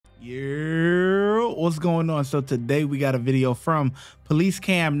Yeah, what's going on? So today we got a video from Police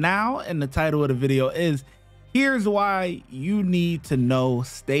Cam Now, and the title of the video is "Here's Why You Need to Know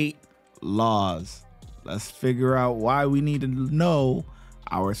State Laws." Let's figure out why we need to know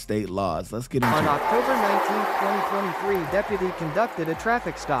our state laws. Let's get into it. On October 19, 2023, deputy conducted a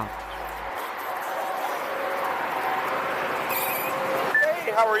traffic stop.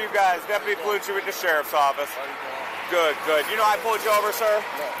 Hey, how are you guys? Deputy Palucci with the Sheriff's Office. Good, good. You know I pulled you over, sir?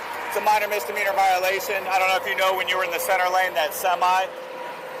 No. It's a minor misdemeanor violation. I don't know if you know, when you were in the center lane, that semi,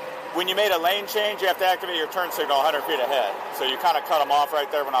 when you made a lane change, you have to activate your turn signal 100 feet ahead. So you kind of cut him off right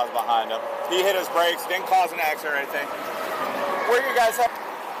there when I was behind him. He hit his brakes, didn't cause an accident or anything. Where are you guys at?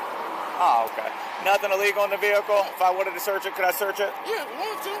 Oh, okay. Nothing illegal in the vehicle? If I wanted to search it, could I search it? Yeah, we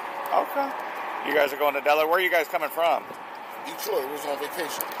want to. Okay. You guys are going to Delaware. Where are you guys coming from? Detroit. We was on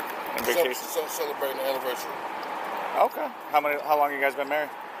vacation. On vacation? So celebrating the anniversary. Okay. How long have you guys been married?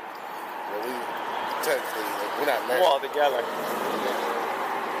 Well, technically, we're not married. Well, together.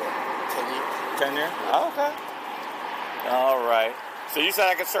 10 years. 10 years? Oh, okay. All right. So you said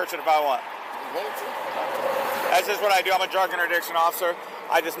I could search it if I want. We wanted to. That's just what I do. I'm a drug interdiction officer.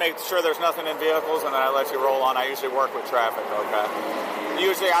 I just make sure there's nothing in vehicles, and then I let you roll on. I usually work with traffic, okay?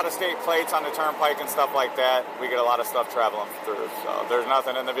 Usually out-of-state plates on the turnpike and stuff like that. We get a lot of stuff traveling through, so there's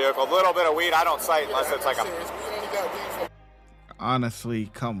nothing in the vehicle. A little bit of weed, I don't cite unless it's like a... Honestly,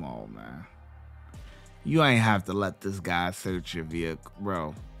 come on, man. You ain't have to let this guy search your vehicle,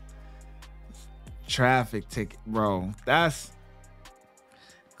 bro. Traffic ticket, bro. That's...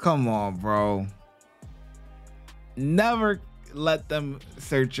 Come on, bro. Never let them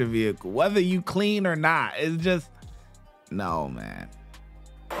search your vehicle, whether you clean or not. It's just... No, man.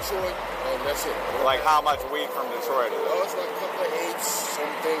 Detroit, and that's it. Like how much weed from Detroit is it? Oh, it's like a couple of eights,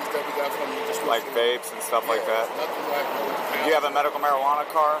 some things that we got from just like vapes and stuff like that? Nothing like... Do you have a medical marijuana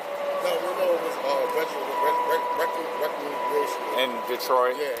car? No, we know it was recreation. In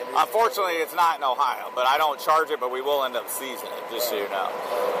Detroit? Yeah. Unfortunately, it's not in Ohio, but I don't charge it, but we will end up seizing it, just so you know.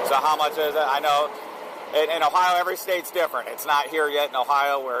 So how much is it? I know in Ohio, every state's different. It's not here yet in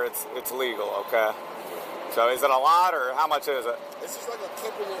Ohio where it's legal, okay? So is it a lot, or how much is it? It's just like a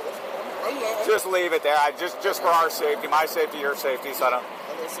couple of... Just leave it there. Just for our safety, my safety, your safety, so I don't...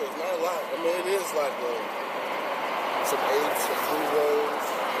 Like I said, it's not a lot. I mean, it is like some eights, some pre-rolls.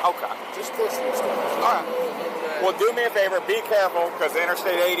 Okay. Just personal stuff. All right. Well, do me a favor. Be careful, because the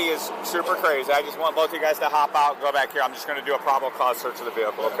Interstate 80 is super crazy. I just want both of you guys to hop out, go back here. I'm just going to do a probable cause search of the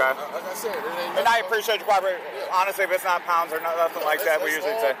vehicle, okay? Like I said, it ain't... And I appreciate your cooperation. Yeah. Honestly, if it's not pounds or nothing like that, we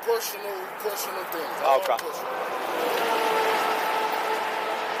usually say... personal things. Okay.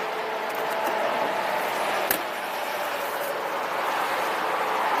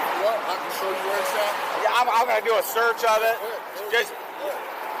 Well, I can show you where it's at. Yeah, I'm going to do a search of it. Just...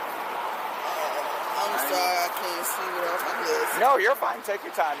 I'm sorry, I can't see without my glasses. No, you're fine. Take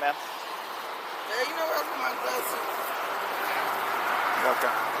your time, man. Yeah, you know where my glasses. Okay.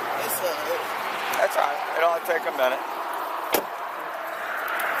 It's That's all right. It'll only take a minute.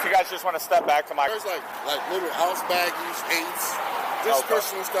 If you guys just want to step back to my... There's like little house baggies, eights. Just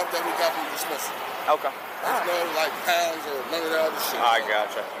personal stuff that we got from dismissal. Okay. There's no like pounds or none of that other shit. I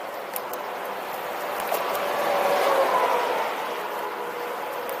gotcha.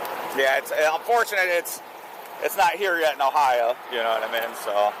 Yeah, it's unfortunate it's not here yet in Ohio, you know what I mean,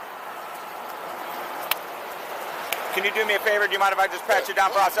 so. Can you do me a favor? Do you mind if I just pat you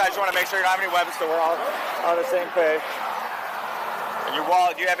down for outside? I just want to make sure you don't have any weapons, so we're all on the same page. And your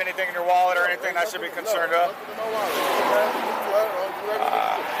wallet, do you have anything in your wallet or anything I should be concerned of?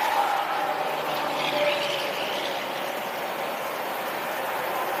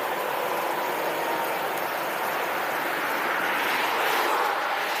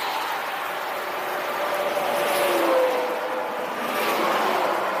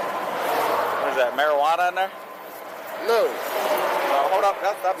 Marijuana in there? No. Hold up.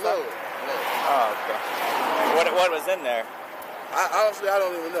 That's no. Oh, okay. What was in there? Honestly, I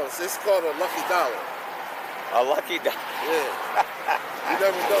don't even know. It's called a lucky dollar. A lucky dollar? Yeah. You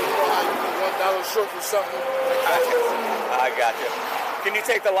never know. You know how you get $1 short for something? I got you. Can you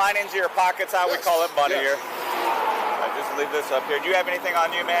take the linings of your pockets out? Yes. We call it money here. Just leave this up here. Do you have anything on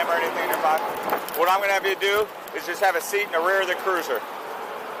you, ma'am, or anything in your pocket? What I'm going to have you do is just have a seat in the rear of the cruiser.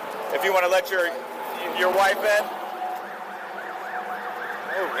 If you want to let your wife in,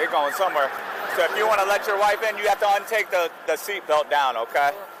 oh, they're going somewhere. So if you want to let your wife in, you have to untake the seatbelt down,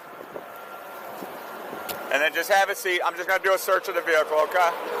 okay? And then just have a seat. I'm just going to do a search of the vehicle,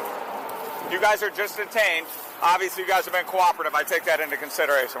 okay? You guys are just detained. Obviously, you guys have been cooperative. I take that into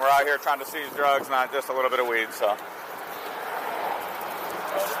consideration. We're out here trying to seize drugs, not just a little bit of weed, so.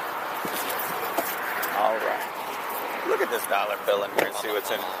 All right. Look at this dollar bill in here and see what's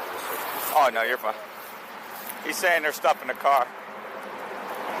in it. Oh, no, you're fine. He's saying there's stuff in the car.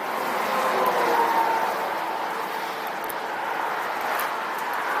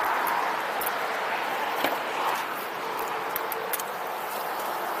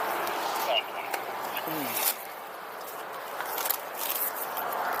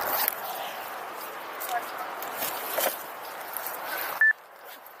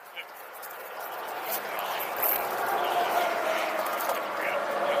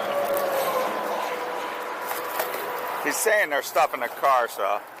 He's saying there's stuff in the car,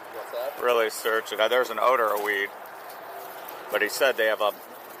 so really search it. There's an odor of weed, but he said they have a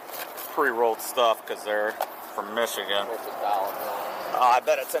pre-rolled stuff because they're from Michigan. Oh, I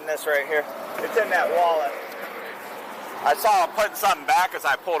bet it's in this right here. It's in that wallet. I saw him putting something back as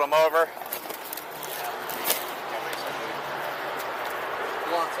I pulled him over.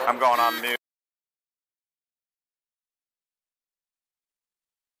 I'm going on mute.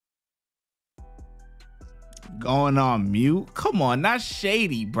 Going on mute? Come on, that's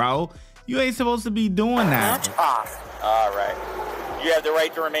shady, bro. You ain't supposed to be doing that. All right. You have the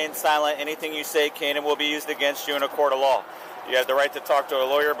right to remain silent. Anything you say can and will be used against you in a court of law. You have the right to talk to a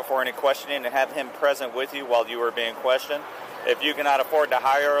lawyer before any questioning and have him present with you while you are being questioned. If you cannot afford to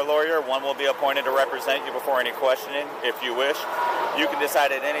hire a lawyer, one will be appointed to represent you before any questioning, if you wish. You can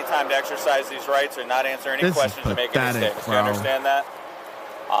decide at any time to exercise these rights or not answer any questions or make any statements. Do you understand that?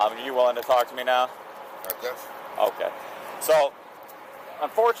 Are you willing to talk to me now? I guess. Okay. So,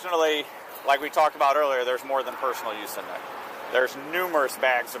 unfortunately, like we talked about earlier, there's more than personal use in there. There's numerous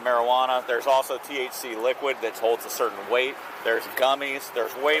bags of marijuana. There's also THC liquid that holds a certain weight. There's gummies.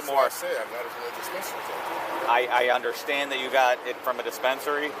 There's way more. That's what I said. I got it from a dispensary. I understand that you got it from a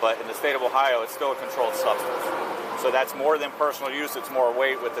dispensary, but in the state of Ohio, it's still a controlled substance. So that's more than personal use. It's more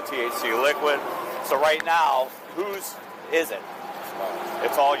weight with the THC liquid. So right now, whose is it?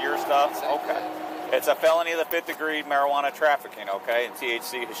 It's all your stuff? Okay. It's a felony of the 5th degree marijuana trafficking, okay, and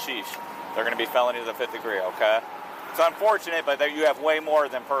THC hashish. They're going to be felony of the 5th degree, okay? It's unfortunate, but you have way more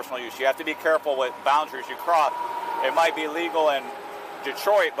than personal use. You have to be careful with boundaries you cross. It might be legal in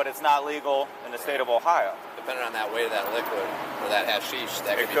Detroit, but it's not legal in the state of Ohio. Depending on that weight of that liquid or that hashish,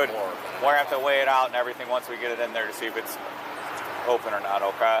 that could be more. We'll have to weigh it out and everything once we get it in there to see if it's open or not,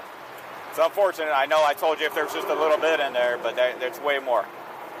 okay? It's unfortunate. I know I told you if there's just a little bit in there, but there's way more.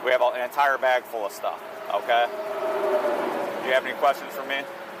 We have an entire bag full of stuff, okay? Do you have any questions for me?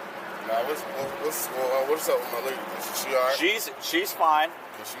 No, what's up with my lady? Is she all right? She's fine.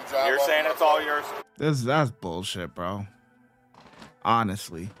 Can she drive? You're saying it's all yours? That's bullshit, bro.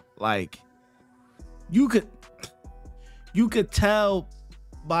 Honestly, like you could tell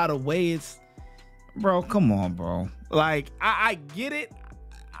by the way it's, bro. Come on, bro. Like I get it.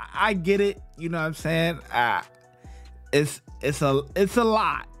 I get it. You know what I'm saying? It's a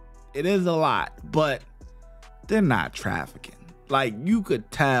lot. It is a lot, but they're not trafficking. Like you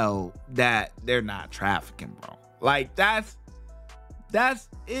could tell that they're not trafficking, bro. Like that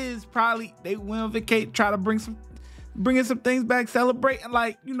is probably they went on vacation, try to bringing some things back, celebrating.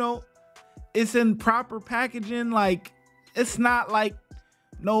 Like, you know, it's in proper packaging. Like it's not like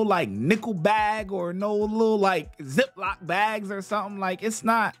no like nickel bag or no little like Ziploc bags or something. Like it's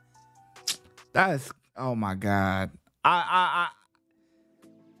not. That's, oh my God.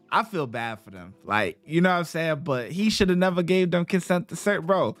 I feel bad for them. Like, you know what I'm saying? But he should have never gave them consent to search.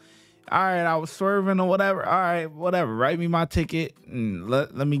 Bro, all right, I was swerving or whatever. All right, whatever. Write me my ticket and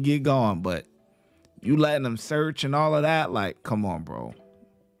let me get going. But you letting them search and all of that, like, come on, bro.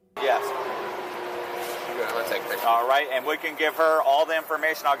 Yes. I'm gonna take pictures. All right, and we can give her all the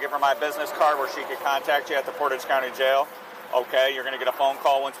information. I'll give her my business card where she can contact you at the Portage County Jail. Okay, you're going to get a phone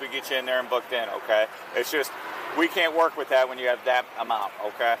call once we get you in there and booked in, okay? It's just, we can't work with that when you have that amount,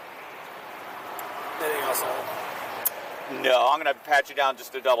 okay? Anything else? No, I'm going to pat you down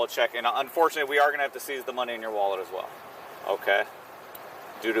just to double check. And unfortunately, we are going to have to seize the money in your wallet as well, okay?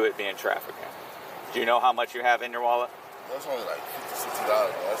 Due to it being trafficking. Do you know how much you have in your wallet? That's only like $50, $60.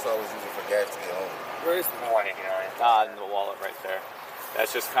 That's what I was using for gas to get home. Where is the $189? In the wallet right there.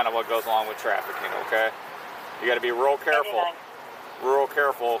 That's just kind of what goes along with trafficking, okay? You got to be real careful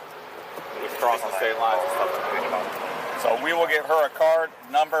with crossing state lines and stuff. So we will give her a card,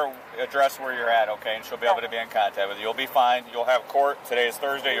 number, address where you're at, okay, and she'll be able to be in contact with you. You'll be fine. You'll have court. Today is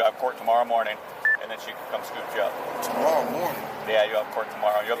Thursday. You'll have court tomorrow morning, and then she can come scoop you up. Tomorrow morning? Yeah, you'll have court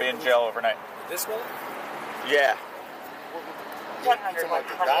tomorrow. You'll be in jail overnight. This one? Yeah. 100. Like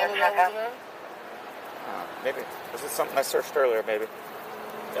the dollar over there? Maybe. Was this something I searched earlier, maybe?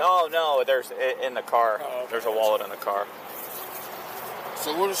 No, there's in the car. Oh, okay. There's a wallet in the car.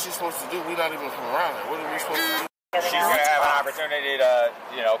 So what is she supposed to do? We're not even from around here. What are we supposed to do? She's going to have an opportunity to,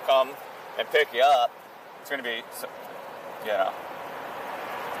 you know, come and pick you up. It's going to be, you know.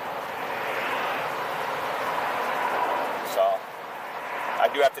 So, I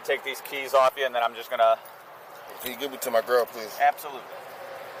do have to take these keys off you, and then I'm just going to... Can you give it to my girl, please? Absolutely.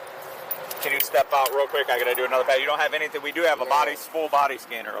 Can you step out real quick? I got to do another pat. You don't have anything. We do have a full body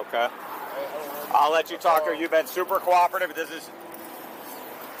scanner, okay? I'll let you talk to her. You've been super cooperative. This is...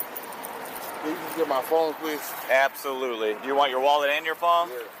 Can you just get my phone, please? Absolutely. Do you want your wallet and your phone?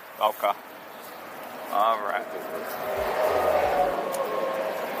 Yeah. Okay. All right.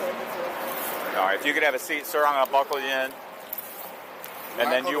 All right, if you could have a seat, sir, I'm going to buckle you in.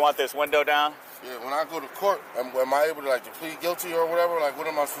 And then you want this window down? Yeah, when I go to court, am I able to, like, to plead guilty or whatever? Like, what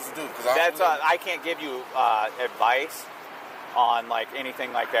am I supposed to do? I can't give you advice on, like,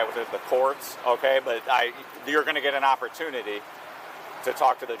 anything like that with the courts, okay? But you're going to get an opportunity to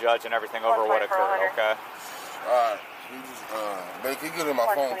talk to the judge and everything over what occurred, okay? All right. You just, man, can you get in my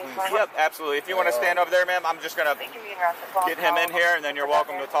phone, please? Yep, absolutely. If you want to stand over there, ma'am, I'm just going to get him in here, and then you're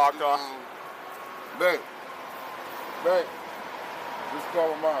welcome to talk to him. Babe, just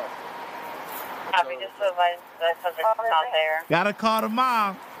call my mom. Copy, just to advise the subject is not there. Gotta call the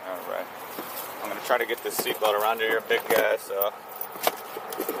mom. All right. I'm going to try to get this seatbelt around you. You're a big guy, so...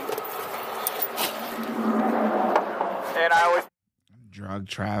 And I always... Drug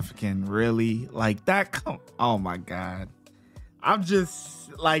trafficking, really? Like that? Oh my God. I'm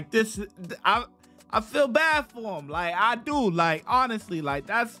just like this. I feel bad for him. Like I do. Like honestly, like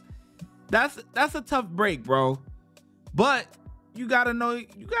that's a tough break, bro. But you gotta know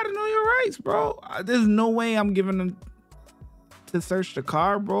your rights, bro. There's no way I'm giving them to search the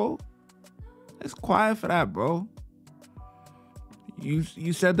car, bro. It's quiet for that, bro.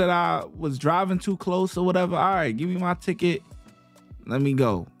 You said that I was driving too close or whatever. All right, give me my ticket. Let me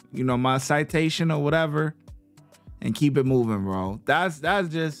go. You know, my citation or whatever. And keep it moving, bro. That's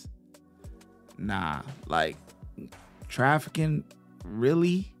just... Nah. Like, trafficking?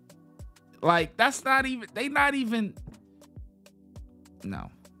 Really? Like, that's not even... They not even...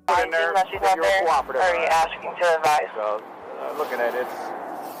 No. Are you asking to advise? So, looking at it...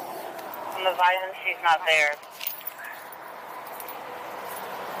 I'm advising she's not there.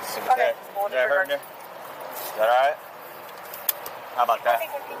 Is that hurting you? Is that all right? How about that?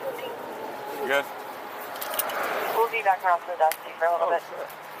 You good? We'll be back around to the dusty for a little bit.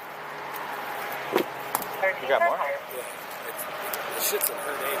 You got more? Yeah. The shit's in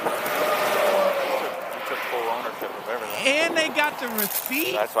her name. You took full ownership of everything. And they got the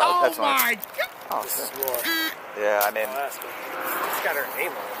receipt? That's why, oh my God. Oh, This is your... yeah, I mean... It's got her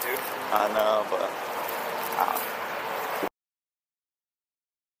name on it, dude. I know, but...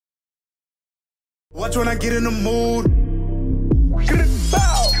 Watch when I get in the mood.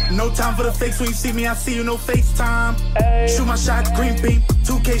 No time for the fakes. When you see me, I see you, no FaceTime. Shoot my shot, green beam.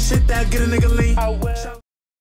 2K shit that get a nigga lean.